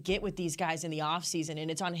Dak to get with these guys in the offseason, and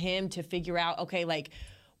it's on him to figure out, okay, like,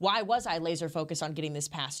 why was I laser focused on getting this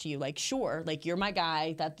pass to you? Like, sure, like, you're my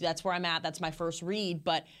guy. That's where I'm at. That's my first read.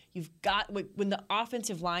 But you've got, when the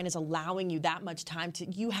offensive line is allowing you that much time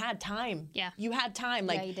you had time. Yeah. You had time.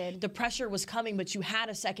 Like, you did. The pressure was coming, but you had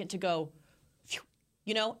a second to go, phew,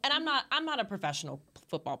 and I'm not a professional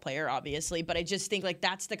football player, obviously, but I just think, like,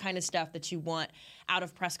 that's the kind of stuff that you want out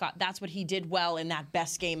of Prescott. That's what he did well in that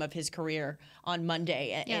best game of his career on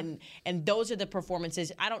Monday. And those are the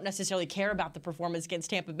performances. I don't necessarily care about the performance against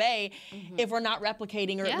Tampa Bay if we're not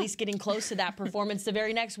replicating or at least getting close to that performance the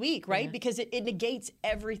very next week, right? Because it negates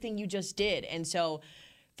everything you just did. And so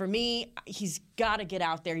for me, he's got to get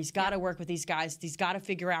out there. He's got to work with these guys. He's got to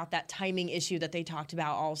figure out that timing issue that they talked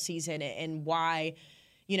about all season and why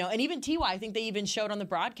And even T.Y., I think they even showed on the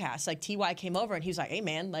broadcast, like T.Y. came over and he was like, hey,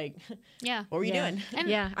 man, like, yeah, what were you doing?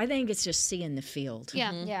 And I think it's just seeing the field.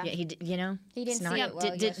 Yeah. Yeah. He didn't see it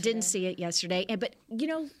well didn't see it yesterday. But,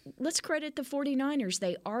 let's credit the 49ers.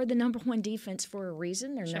 They are the number one defense for a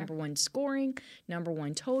reason. They're number one scoring, number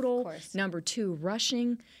one total, number 2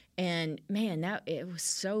 rushing. And, man, it was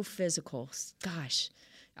so physical. Gosh.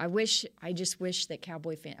 I just wish that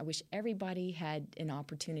Cowboy fan. I wish everybody had an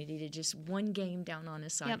opportunity to just one game down on a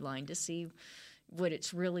sideline to see what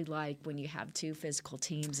it's really like when you have 2 physical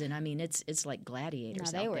teams. And I mean, it's like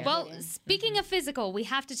gladiators out there. Well, speaking of physical, we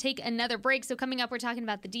have to take another break. So coming up, we're talking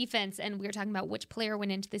about the defense, and we're talking about which player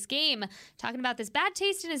went into this game. Talking about this bad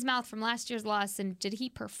taste in his mouth from last year's loss, and did he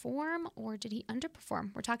perform or did he underperform?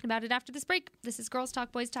 We're talking about it after this break. This is Girls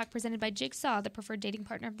Talk, Boys Talk, presented by Jigsaw, the preferred dating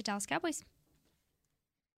partner of the Dallas Cowboys.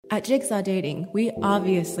 At Jigsaw Dating, we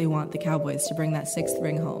obviously want the Cowboys to bring that 6th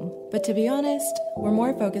ring home. But to be honest, we're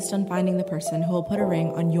more focused on finding the person who will put a ring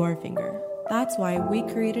on your finger. That's why we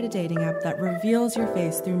created a dating app that reveals your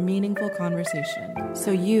face through meaningful conversation, so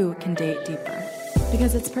you can date deeper.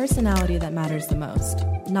 Because it's personality that matters the most,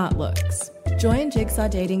 not looks. Join Jigsaw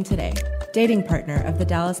Dating today, dating partner of the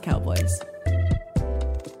Dallas Cowboys.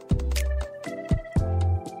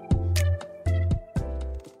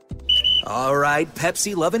 All right,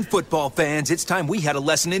 Pepsi-loving football fans, it's time we had a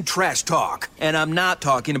lesson in trash talk. And I'm not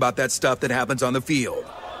talking about that stuff that happens on the field.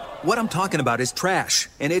 What I'm talking about is trash,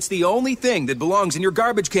 and it's the only thing that belongs in your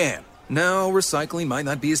garbage can. No, recycling might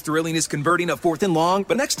not be as thrilling as converting a 4th and long,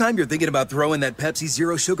 but next time you're thinking about throwing that Pepsi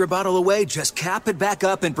Zero Sugar bottle away, just cap it back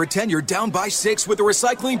up and pretend you're down by 6 with the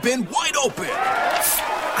recycling bin wide open.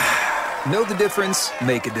 Know the difference?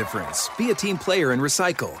 Make a difference. Be a team player and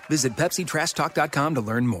recycle. Visit PepsiTrashTalk.com to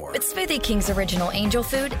learn more. With Smoothie King's original Angel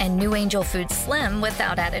Food and new Angel Food Slim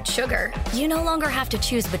without added sugar, you no longer have to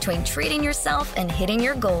choose between treating yourself and hitting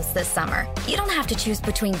your goals this summer. You don't have to choose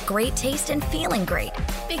between great taste and feeling great.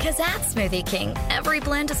 Because at Smoothie King, every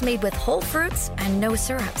blend is made with whole fruits and no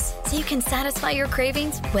syrups, so you can satisfy your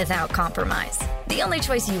cravings without compromise. The only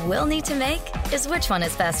choice you will need to make is which one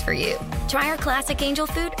is best for you. Try our classic Angel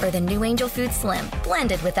Food or the new Angel Food Slim,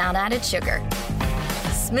 blended without added sugar.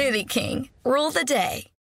 Smoothie King, rule the day.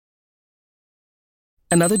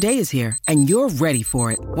 Another day is here, and you're ready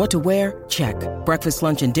for it. What to wear? Check. Breakfast,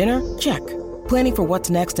 lunch, and dinner? Check. Planning for what's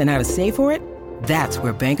next and how to save for it? That's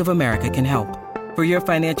where Bank of America can help. For your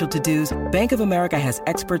financial to-dos, Bank of America has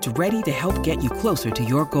experts ready to help get you closer to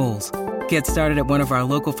your goals. Get started at one of our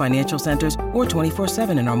local financial centers or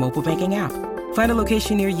 24/7 in our mobile banking app. Find a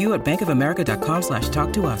location near you at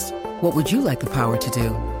bankofamerica.com/talktous. What would you like the power to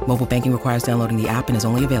do? Mobile banking requires downloading the app and is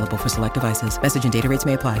only available for select devices. Message and data rates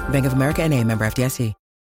may apply. Bank of America NA, member FDIC.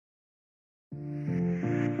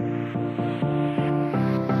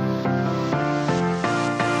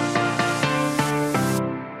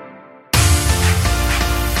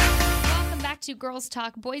 To Girls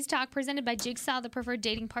Talk, Boys Talk, presented by Jigsaw, the preferred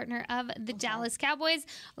dating partner of the Dallas Cowboys.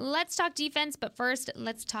 Let's talk defense, but first,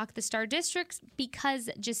 let's talk the Star District, because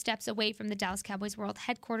just steps away from the Dallas Cowboys World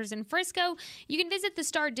Headquarters in Frisco, you can visit the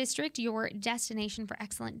Star District, your destination for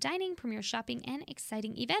excellent dining, premier shopping, and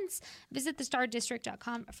exciting events. Visit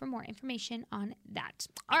thestardistrict.com for more information on that.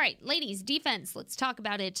 All right, ladies, defense, let's talk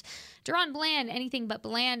about it. Deron Bland, anything but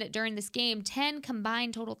bland during this game. 10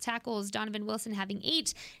 combined total tackles, Donovan Wilson having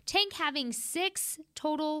 8, Tank having 6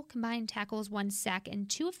 total combined tackles, 1 sack, and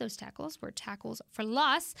 2 of those tackles were tackles for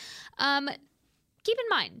loss. Keep in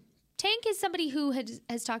mind, Tank is somebody who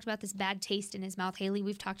has talked about this bad taste in his mouth. Haley,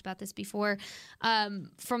 we've talked about this before.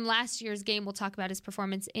 From last year's game, we'll talk about his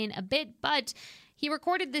performance in a bit, but he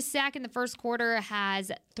recorded this sack in the first quarter,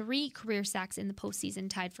 has 3 career sacks in the postseason,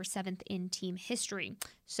 tied for 7th in team history.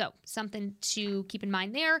 So something to keep in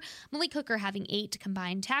mind there. Malik Hooker having 8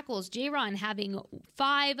 combined tackles. J-Ron having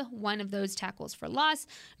 5, 1 of those tackles for loss.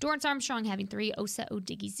 Dorrance Armstrong having 3. Osa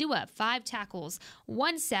Odigizua, 5 tackles,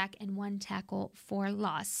 1 sack, and 1 tackle for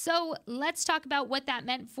loss. So let's talk about what that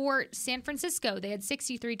meant for San Francisco. They had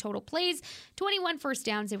 63 total plays, 21 first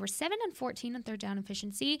downs. They were 7 and 14 on third down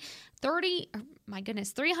efficiency,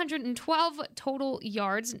 312 total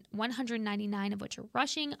yards, 199 of which are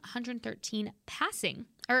rushing, 113 passing.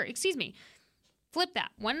 Or, excuse me, flip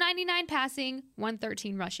that. 199 passing,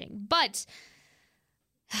 113 rushing. But,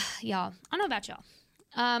 y'all, I don't know about y'all.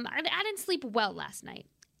 I didn't sleep well last night.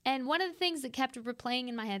 And one of the things that kept replaying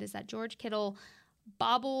in my head is that George Kittle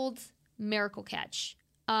bobbled miracle catch.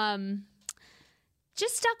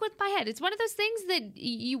 Just stuck with my head. It's one of those things that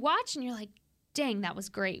you watch and you're like, dang, that was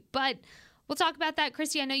great. But we'll talk about that.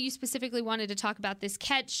 Christy, I know you specifically wanted to talk about this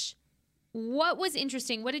catch. What was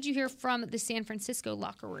interesting? What did you hear from the San Francisco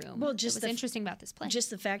locker room? Well, just what was interesting about this play? Just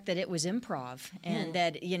the fact that it was improv and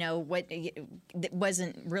that, that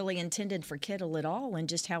wasn't really intended for Kittle at all, and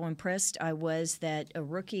just how impressed I was that a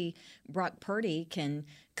rookie, Brock Purdy, can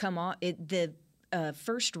come on. The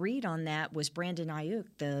first read on that was Brandon Ayuk,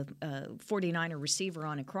 the 49er receiver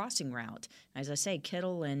on a crossing route. As I say,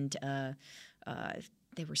 Kittle and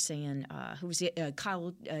they were saying, who was it?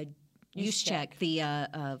 Kyle Juszczyk,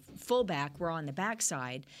 the fullback, were on the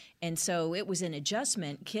backside. And so it was an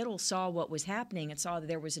adjustment. Kittle saw what was happening and saw that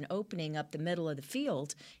there was an opening up the middle of the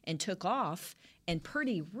field and took off. And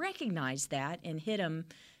Purdy recognized that and hit him.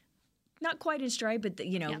 Not quite in stride, but,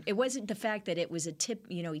 it wasn't the fact that it was a tip,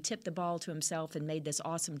 he tipped the ball to himself and made this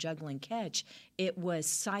awesome juggling catch. It was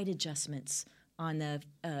side adjustments on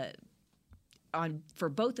for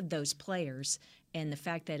both of those players, and the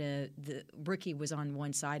fact that the rookie was on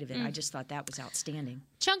one side of it. I just thought that was outstanding.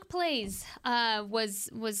 Chunk plays was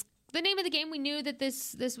the name of the game. We knew that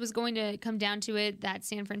this was going to come down to it, that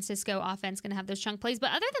San Francisco offense going to have those chunk plays.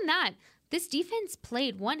 But other than that, this defense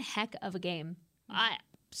played one heck of a game.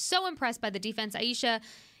 So impressed by the defense. Aisha,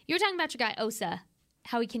 you were talking about your guy Osa,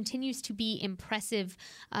 how he continues to be impressive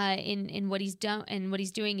in what he's done and what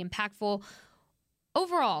he's doing, impactful.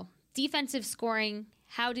 Overall, defensive scoring,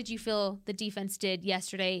 how did you feel the defense did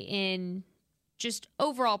yesterday in just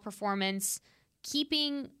overall performance,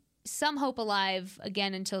 keeping some hope alive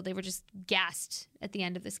again until they were just gassed at the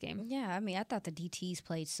end of this game? Yeah, I thought the DTs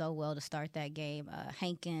played so well to start that game.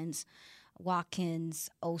 Hankins, Watkins,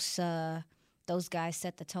 Osa, those guys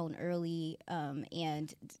set the tone early,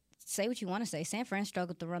 and say what you want to say, San Fran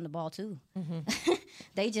struggled to run the ball too. Mm-hmm.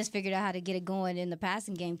 They just figured out how to get it going in the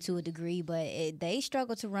passing game to a degree, but they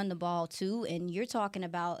struggled to run the ball too. And you're talking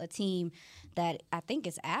about a team that I think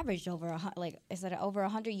is averaged over over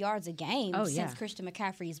 100 yards a game since Christian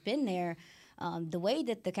McCaffrey has been there. The way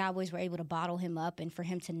that the Cowboys were able to bottle him up and for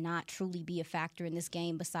him to not truly be a factor in this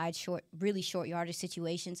game besides really short yardage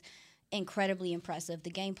situations, incredibly impressive. The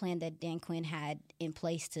game plan that Dan Quinn had in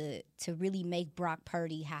place to really make Brock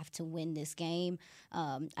Purdy have to win this game,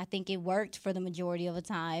 I think it worked for the majority of the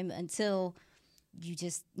time until you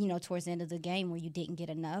just, towards the end of the game where you didn't get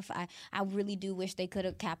enough. I really do wish they could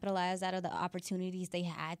have capitalized out of the opportunities they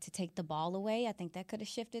had to take the ball away. I think that could have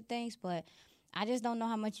shifted things, but I just don't know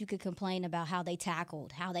how much you could complain about how they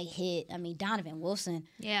tackled, how they hit. Donovan Wilson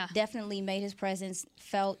definitely made his presence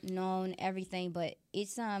felt, known, everything, but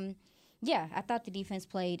it's I thought the defense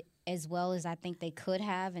played as well as I think they could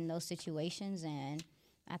have in those situations, and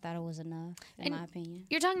I thought it was enough, in my opinion.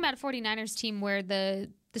 You're talking about a 49ers team where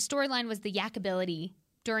the storyline was the yakability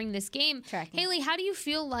during this game. Tracking. Haley, how do you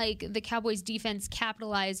feel like the Cowboys defense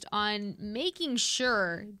capitalized on making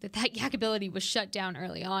sure that yakability was shut down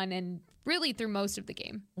early on and really through most of the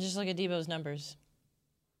game? Just look at Debo's numbers.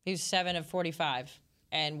 He was 7 of 45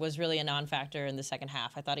 and was really a non-factor in the second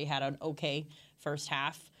half. I thought he had an okay first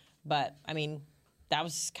half. But, that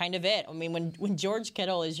was kind of it. When George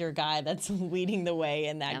Kittle is your guy that's leading the way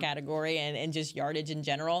in that category and just yardage in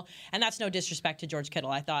general, and that's no disrespect to George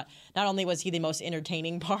Kittle. I thought not only was he the most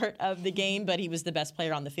entertaining part of the game, but he was the best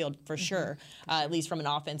player on the field for sure, at least from an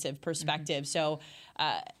offensive perspective. So,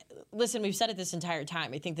 listen, we've said it this entire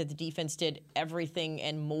time. I think that the defense did everything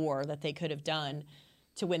and more that they could have done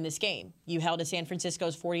to win this game. You held a San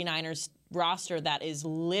Francisco's 49ers roster that is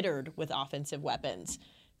littered with offensive weapons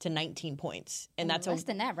to 19 points. And that's less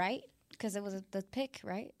than that, right? Because it was the pick,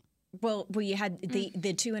 right? Well, you had the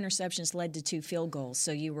 2 interceptions led to 2 field goals,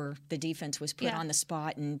 so the defense was put on the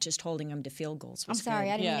spot, and just holding them to field goals was I'm sorry,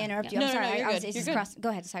 good. I didn't mean to interrupt you. I'm sorry. You're good. You're good. Go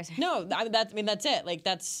ahead. Sorry. No, that's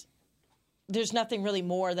it. There's nothing really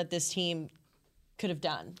more that this team could have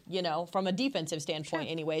done, from a defensive standpoint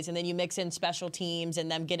anyways. And then you mix in special teams and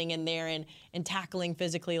them getting in there and tackling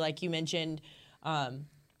physically, like you mentioned.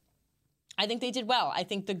 I think they did well. I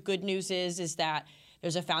think the good news is that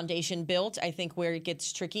there's a foundation built. I think where it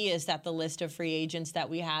gets tricky is that the list of free agents that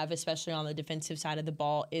we have, especially on the defensive side of the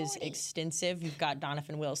ball, is extensive. You've got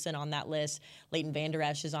Donovan Wilson on that list. Leighton Vander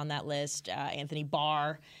Esch is on that list. Anthony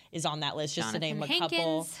Barr is on that list, just to name a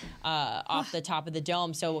couple off the top of the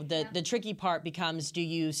dome. So the tricky part becomes, do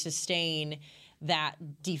you sustain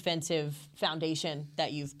that defensive foundation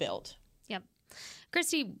that you've built? Yep.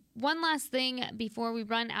 Christy, one last thing before we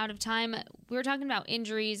run out of time. We were talking about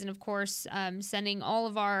injuries and, of course, sending all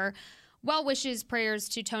of our well wishes, prayers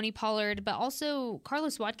to Tony Pollard, but also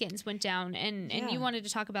Carlos Watkins went down, and you wanted to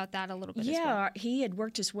talk about that a little bit as well. Yeah, he had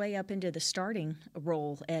worked his way up into the starting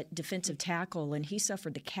role at defensive tackle, and he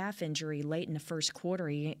suffered the calf injury late in the first quarter.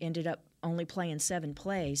 He ended up only playing 7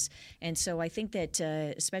 plays. And so I think that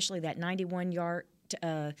especially that 91-yard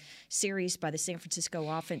first series by the San Francisco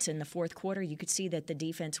offense in the fourth quarter, you could see that the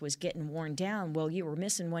defense was getting worn down. Well, you were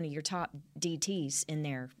missing one of your top DTs in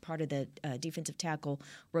there, part of the defensive tackle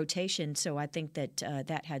rotation. So I think that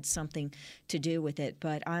that had something to do with it.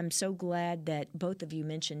 But I'm so glad that both of you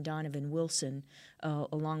mentioned Donovan Wilson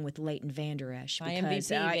along with Leighton Vander Esch. My MVP,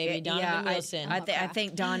 baby, Donovan Wilson. I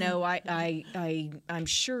think Dono. I'm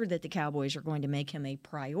sure that the Cowboys are going to make him a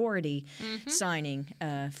priority signing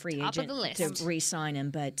free Top agent of the list. to re-sign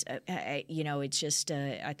him. But it's just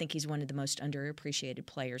I think he's one of the most underappreciated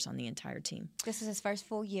players on the entire team. This is his first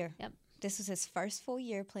full year. Yep. This was his first full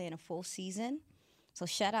year playing a full season. So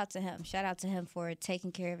shout out to him. Shout out to him for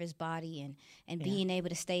taking care of his body and being able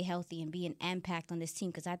to stay healthy and be an impact on this team,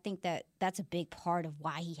 because I think that that's a big part of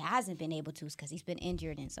why he hasn't been able to, is because he's been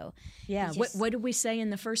injured. And so what did we say in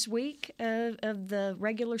the first week of the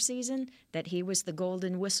regular season? That he was the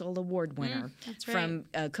Golden Whistle Award winner from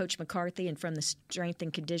Coach McCarthy and from the strength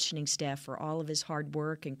and conditioning staff for all of his hard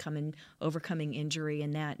work and overcoming injury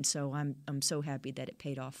and that. And so I'm so happy that it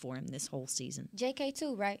paid off for him this whole season. JK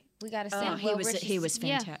too, right? We got to send he was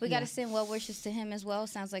fantastic. Yeah, we got to send well wishes to him as well.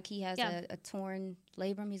 Sounds like he has a torn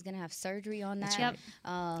labrum. He's going to have surgery on that.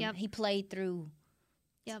 Right. He played through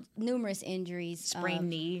numerous injuries. Sprained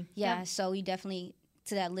knee. Yeah, so he definitely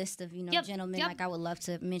to that list of gentlemen. Like I would love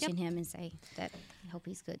to mention him and say that I hope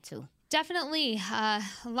he's good too. Definitely. A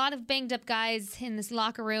lot of banged up guys in this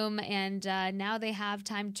locker room, and now they have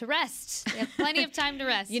time to rest. They have plenty of time to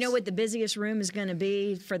rest. You know what the busiest room is going to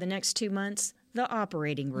be for the next 2 months? The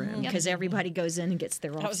operating room, because everybody goes in and gets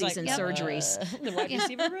their off-season surgeries. The wide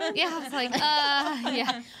receiver room? Yeah, I was like,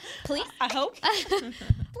 please, I hope.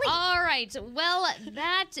 All right. Well,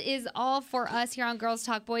 that is all for us here on Girls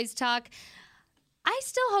Talk, Boys Talk. I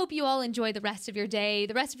still hope you all enjoy the rest of your day,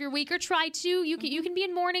 the rest of your week, or try to. You can be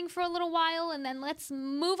in mourning for a little while, and then let's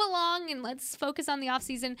move along and let's focus on the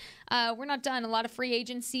offseason. We're not done. A lot of free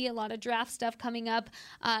agency, a lot of draft stuff coming up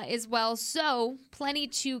as well. So plenty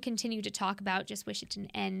to continue to talk about. Just wish it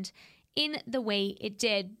didn't end in the way it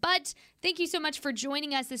did. But thank you so much for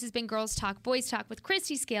joining us. This has been Girls Talk, Boys Talk with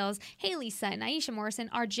Christy Scales, Haley Sutton, Aisha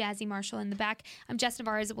Morrison, our Jazzy Marshall in the back. I'm Jess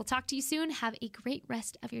Navarez. We'll talk to you soon. Have a great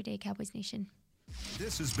rest of your day, Cowboys Nation.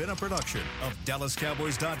 This has been a production of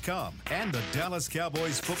DallasCowboys.com and the Dallas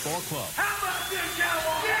Cowboys Football Club. How about this,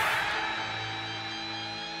 Cowboys?